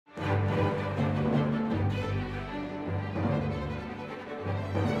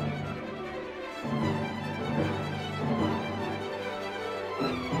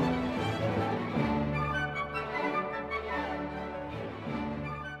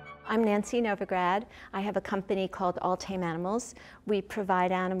I'm Nancy Novograd. I have a company called All-Tame Animals. We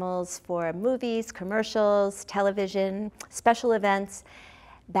provide animals for movies, commercials, television, special events,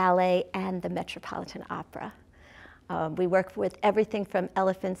 ballet, and the Metropolitan Opera. We work with everything from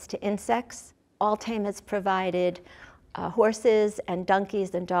elephants to insects. All-Tame has provided horses and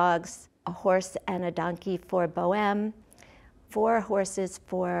donkeys and dogs, a horse and a donkey for Bohème, 4 horses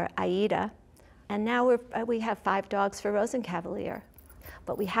for Aida, and now we have 5 dogs for Rosenkavalier.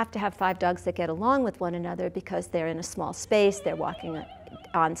 But we have to have 5 dogs that get along with one another because they're in a small space, they're walking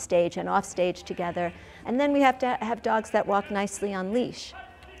on stage and off stage together. And then we have to have dogs that walk nicely on leash.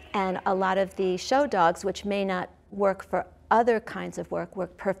 And a lot of the show dogs, which may not work for other kinds of work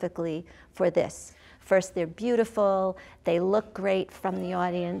perfectly for this. First, they're beautiful, they look great from the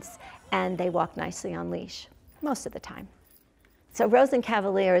audience, and they walk nicely on leash, most of the time. So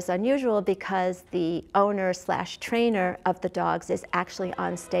Rosenkavalier is unusual because the owner/trainer of the dogs is actually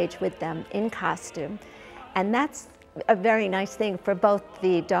on stage with them in costume. And that's a very nice thing for both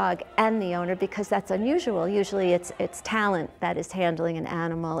the dog and the owner because that's unusual. Usually it's talent that is handling an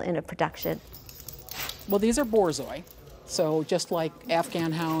animal in a production. Well, these are borzoi. So just like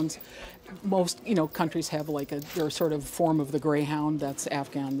Afghan hounds, most countries have like their sort of form of the greyhound. That's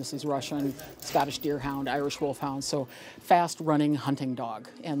Afghan. This is Russian, Scottish deerhound, Irish wolfhound. So fast-running hunting dog,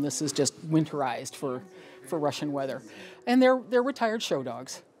 and this is just winterized for Russian weather. And they're retired show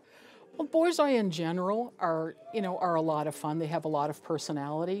dogs. Well, borzoi in general are a lot of fun. They have a lot of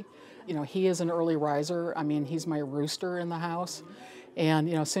personality. He is an early riser. I mean, he's my rooster in the house, and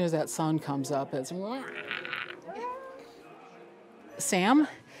as soon as that sun comes up, it's. Sam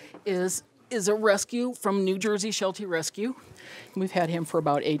is a rescue from New Jersey Sheltie Rescue. We've had him for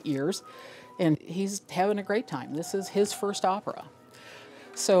about 8 years, and he's having a great time. This is his first opera.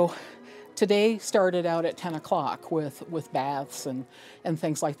 So today started out at 10 o'clock with baths and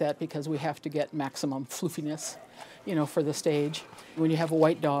things like that because we have to get maximum floofiness, for the stage. When you have a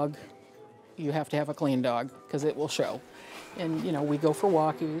white dog, you have to have a clean dog because it will show. And, we go for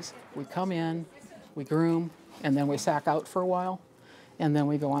walkies, we come in, we groom, and then we sack out for a while. And then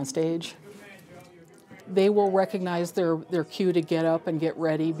we go on stage. They will recognize their cue to get up and get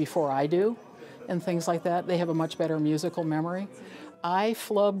ready before I do, and things like that. They have a much better musical memory. I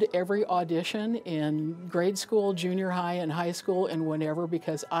flubbed every audition in grade school, junior high, and high school, and whenever,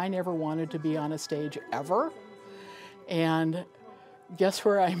 because I never wanted to be on a stage ever. And guess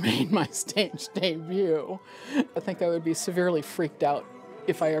where I made my stage debut? I think I would be severely freaked out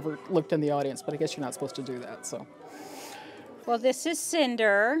if I ever looked in the audience, but I guess you're not supposed to do that, so. Well, this is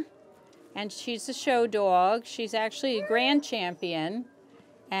Cinder, and she's a show dog. She's actually a grand champion.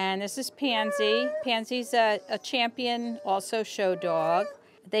 And this is Pansy. Pansy's a champion, also show dog.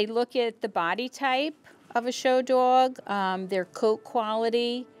 They look at the body type of a show dog, their coat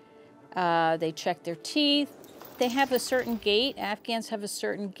quality. They check their teeth. They have a certain gait. Afghans have a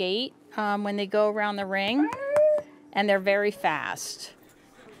certain gait when they go around the ring, and they're very fast.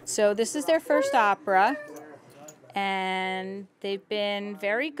 So this is their first opera. And they've been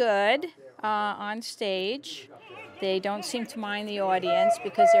very good on stage. They don't seem to mind the audience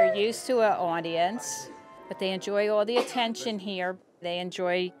because they're used to an audience, but they enjoy all the attention here. They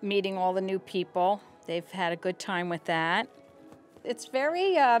enjoy meeting all the new people. They've had a good time with that. It's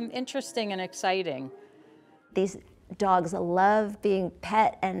very interesting and exciting. These dogs love being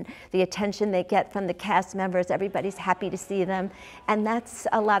pet and the attention they get from the cast members. Everybody's happy to see them. And that's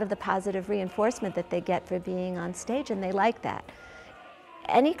a lot of the positive reinforcement that they get for being on stage, and they like that.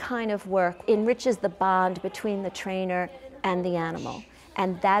 Any kind of work enriches the bond between the trainer and the animal.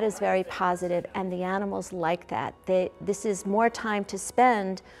 And that is very positive, and the animals like that. This is more time to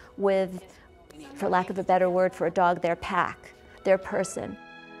spend with, for lack of a better word for a dog, their pack, their person.